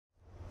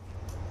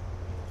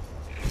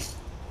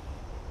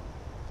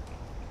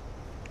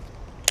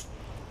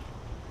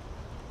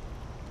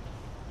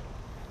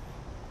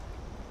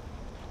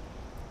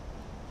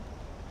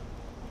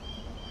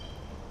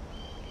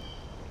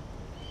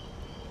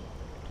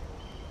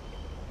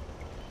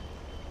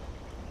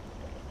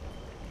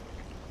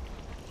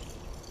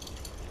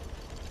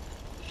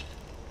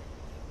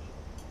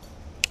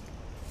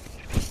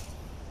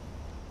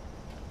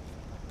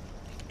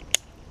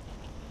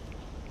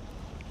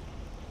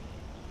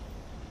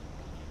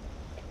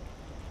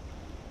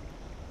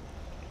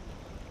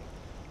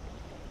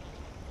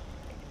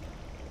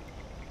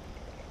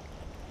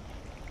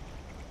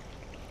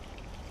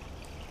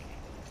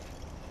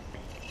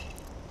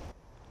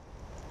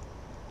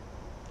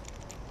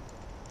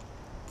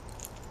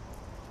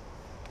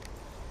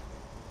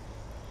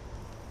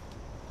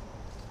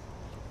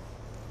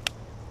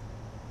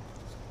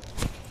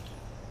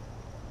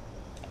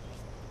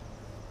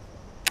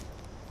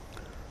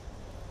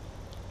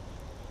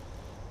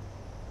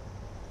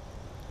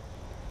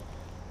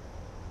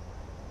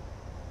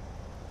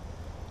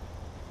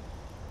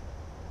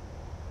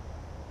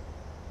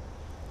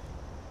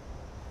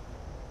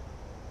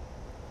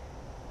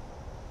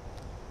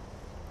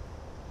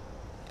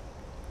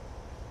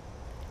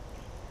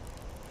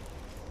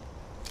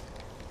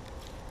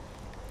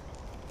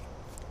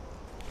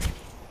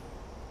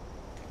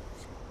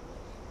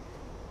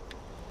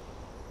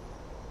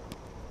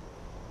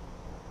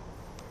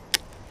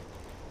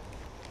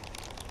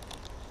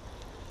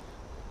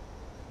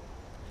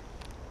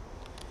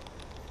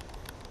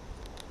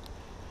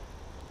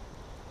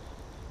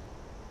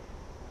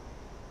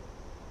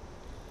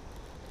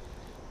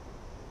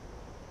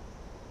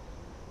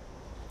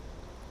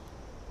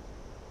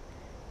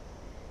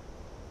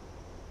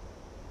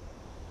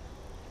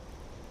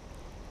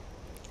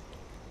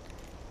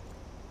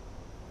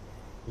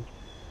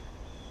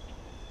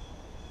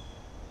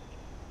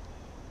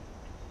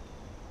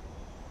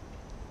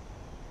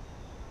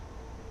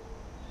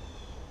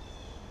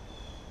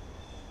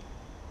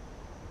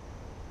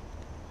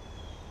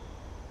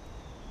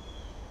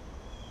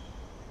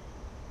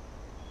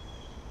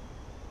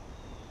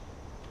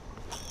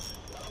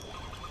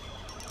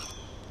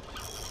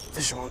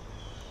fish on.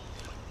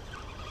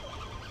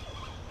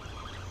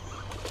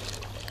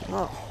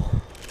 Oh.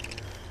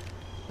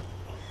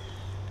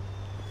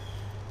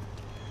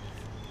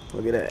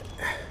 Look at that.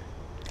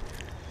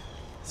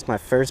 It's my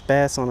first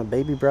bass on a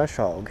baby brush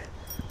hog.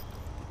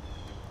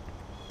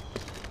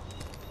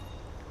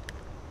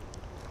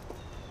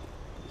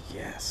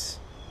 Yes.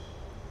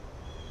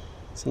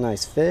 It's a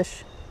nice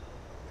fish.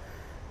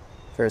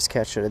 First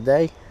catch of the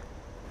day.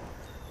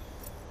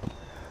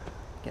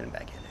 Get him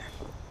back in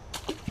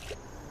there.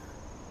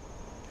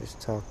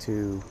 Just talked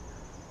to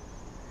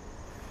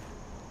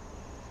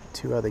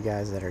 2 other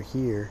guys that are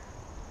here.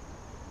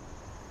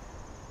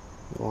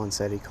 One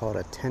said he caught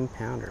a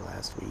 10-pounder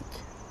last week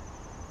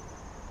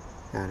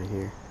out of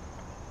here.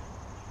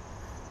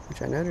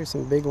 Which I know there's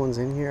some big ones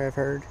in here, I've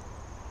heard.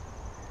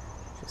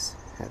 Just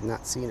have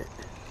not seen it.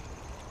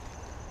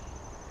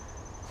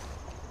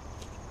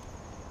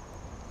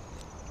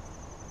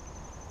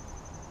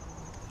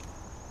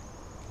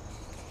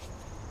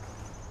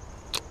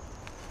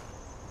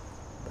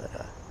 But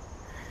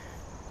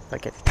if I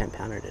catch a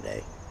 10-pounder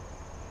today,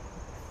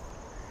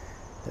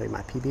 that'll be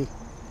my PB.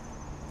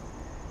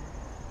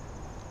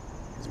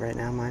 Because right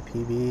now my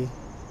PB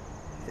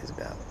is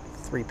about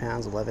 3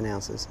 pounds, 11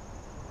 ounces.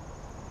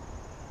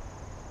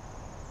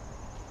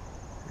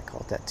 I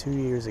caught that 2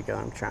 years ago.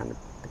 I'm trying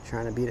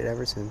to beat it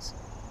ever since.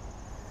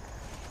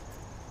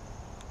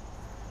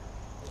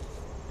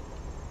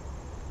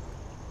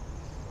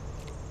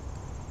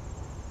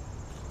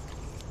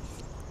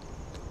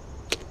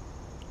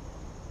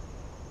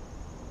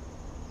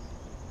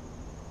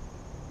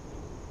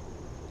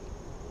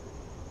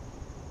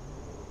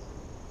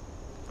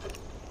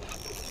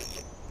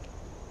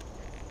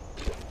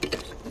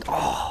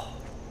 Oh,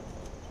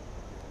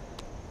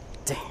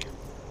 damn.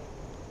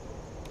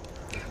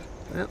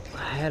 Well, I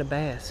had a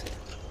bass.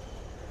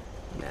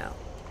 Now,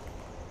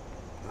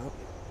 well,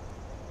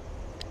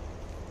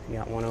 you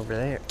got one over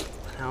there.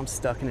 Now I'm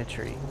stuck in a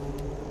tree.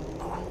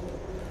 Oh.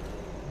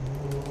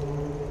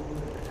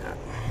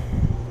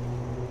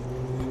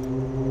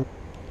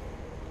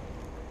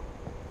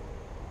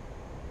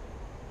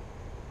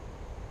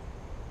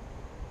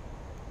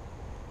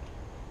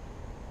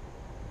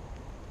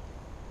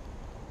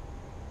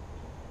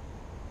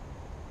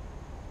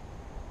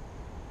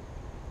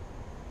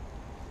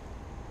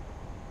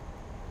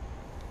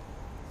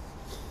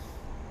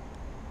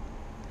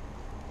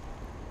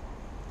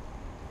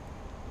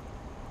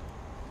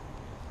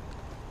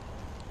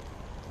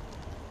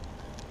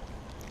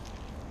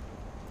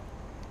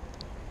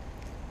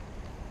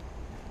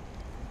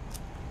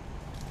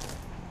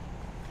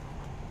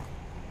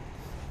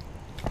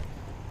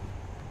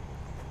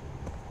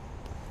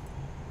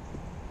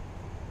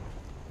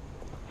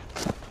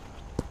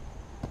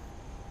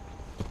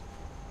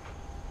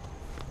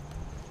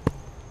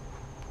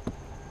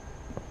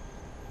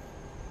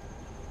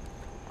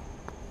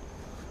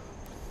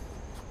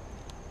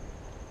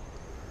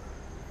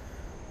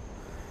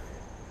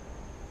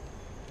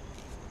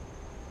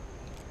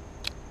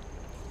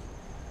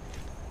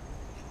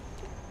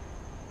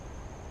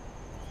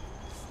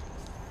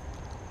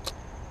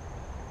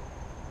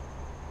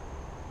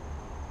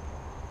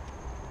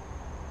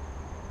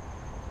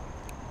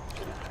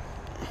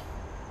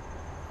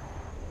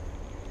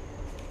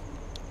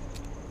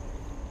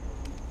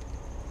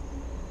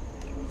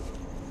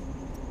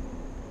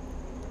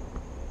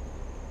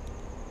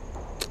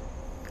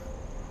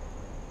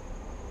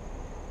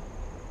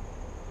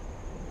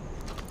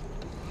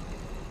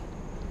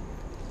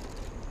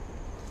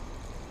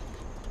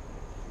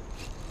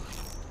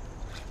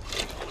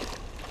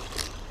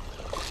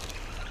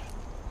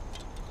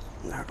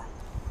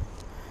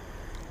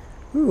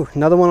 Ooh,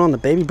 another one on the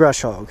baby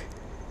brush hog.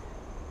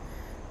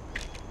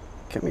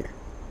 Come here.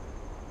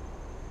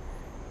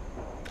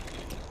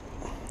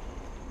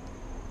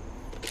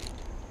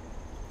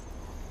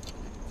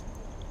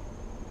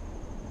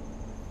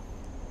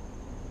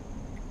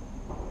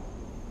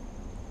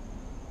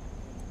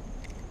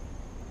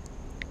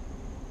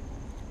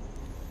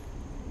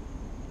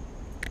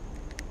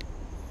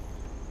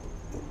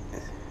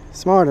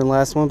 Smaller than the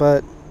last one,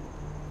 but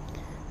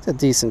it's a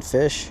decent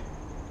fish.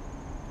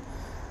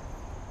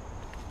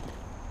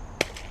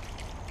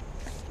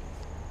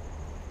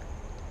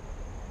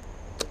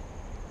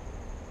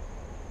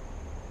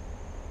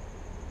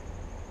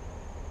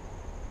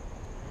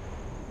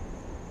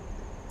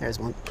 There's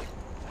one.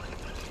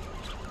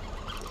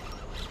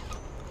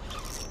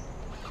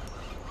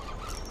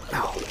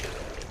 Oh,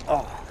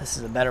 oh, this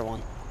is a better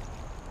one.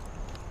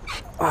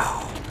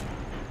 Oh.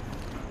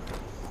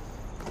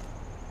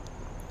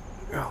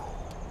 Oh.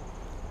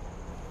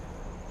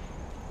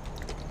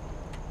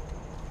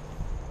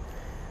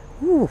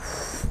 Whew.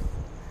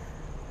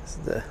 This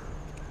is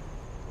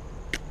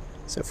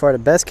so far the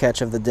best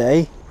catch of the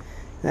day.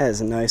 That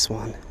is a nice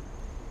one.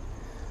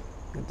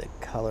 Look at the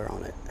color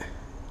on it.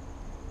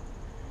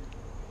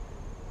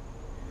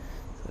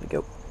 Let it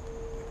go.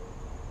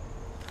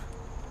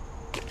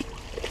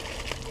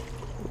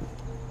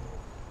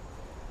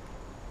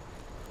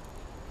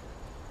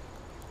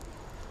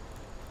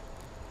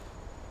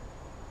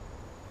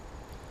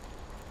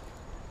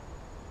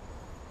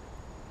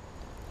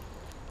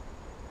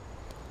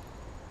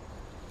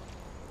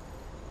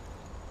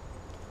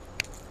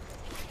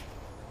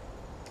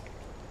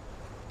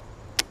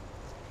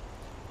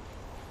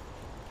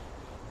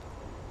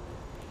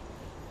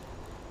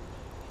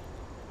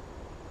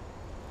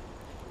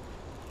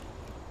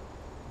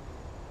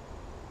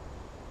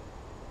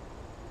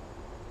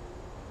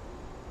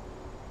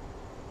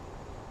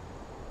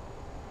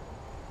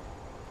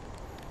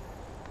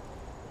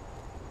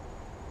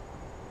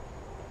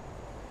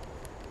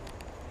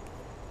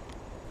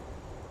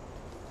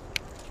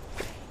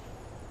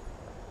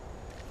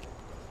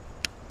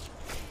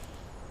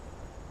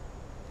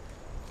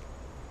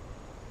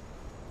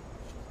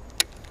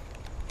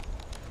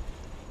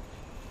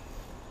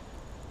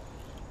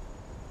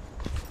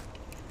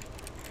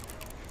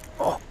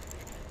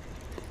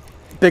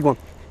 Big one.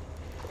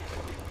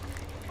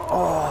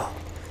 Oh.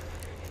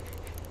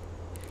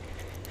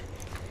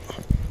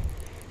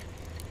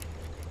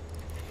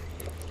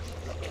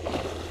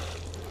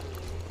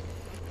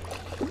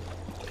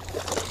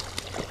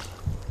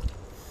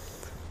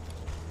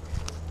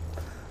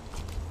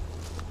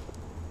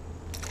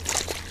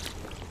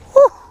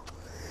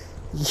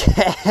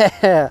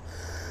 Yeah,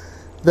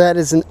 that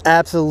is an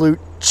absolute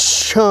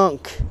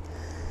chunk.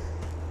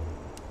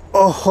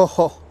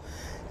 Oh,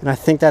 and I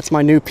think that's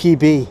my new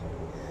PB.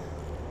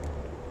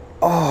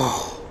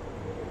 Oh,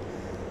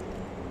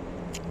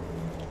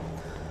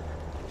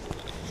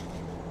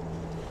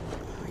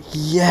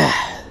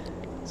 yeah.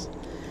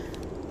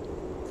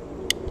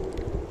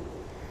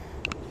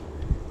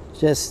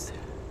 Just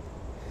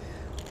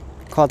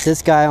caught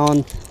this guy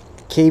on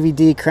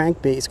KVD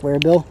crankbait square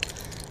bill.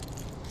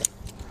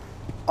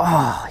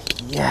 Oh,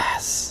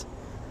 yes.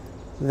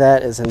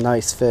 That is a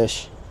nice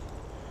fish.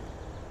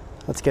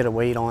 Let's get a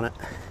weight on it.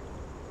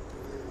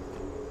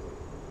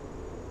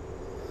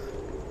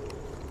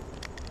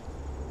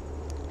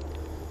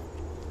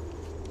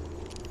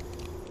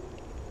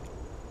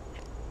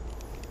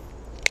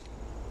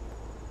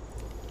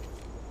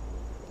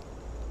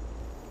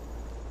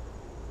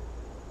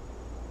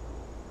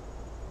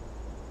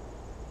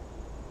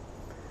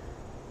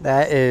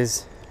 That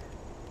is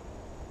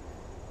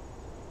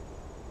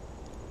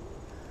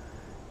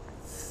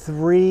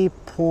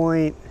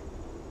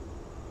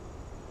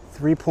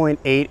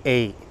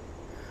 3.88.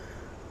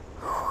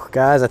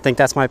 Guys, I think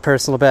that's my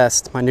personal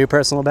best, my new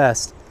personal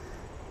best.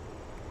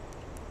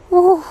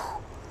 Woo.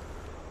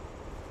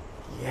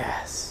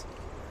 Yes.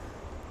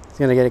 I'm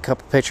gonna get a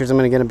couple pictures. I'm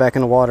gonna get him back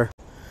in the water.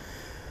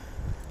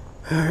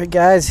 All right,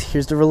 guys,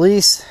 here's the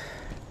release.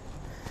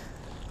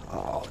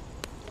 Oh,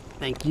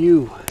 thank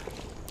you.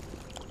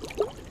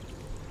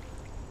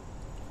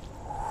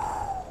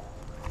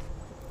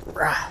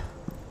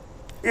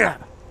 Yeah.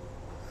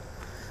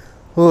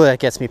 Ooh, that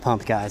gets me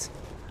pumped, guys.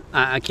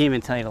 I can't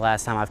even tell you the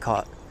last time I've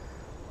caught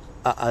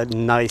a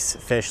nice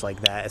fish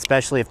like that,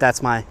 especially if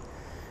that's my, I'm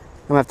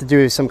gonna have to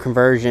do some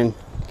conversion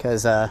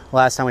because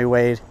last time we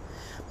weighed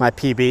my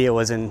PB, it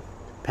was in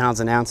pounds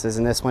and ounces,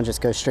 and this one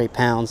just goes straight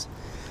pounds.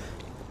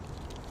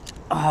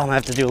 Oh, I'm gonna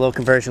have to do a little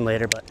conversion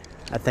later, but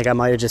I think I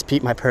might have just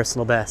beat my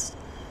personal best.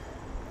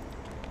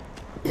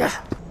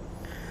 Yeah.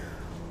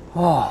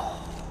 Oh.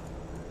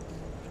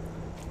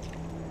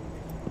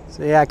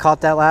 So yeah, I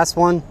caught that last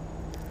one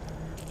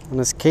on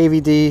this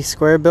KVD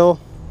square bill,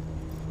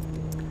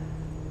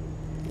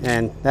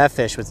 and that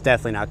fish was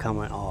definitely not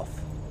coming off.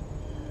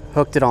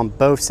 Hooked it on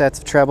both sets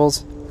of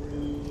trebles.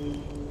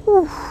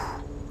 Whew.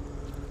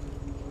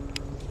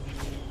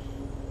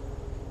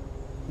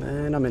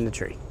 And I'm in the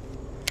tree.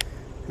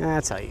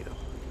 That's how you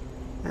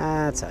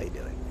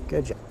do it.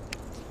 Good job.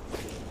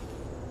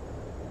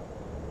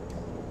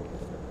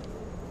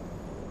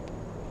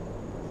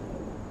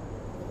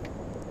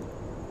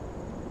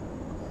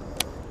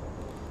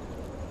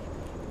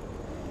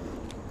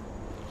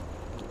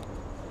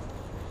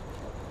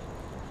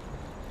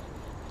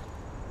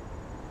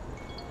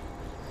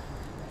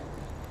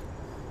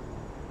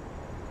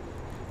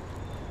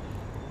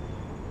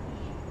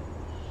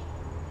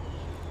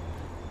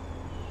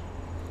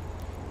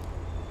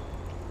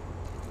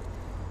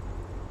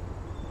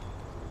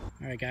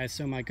 Alright guys,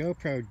 so my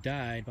GoPro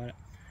died, but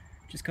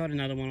just caught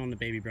another one on the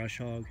baby brush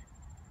hog.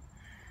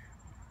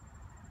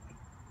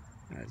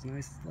 Not as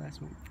nice as the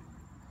last one.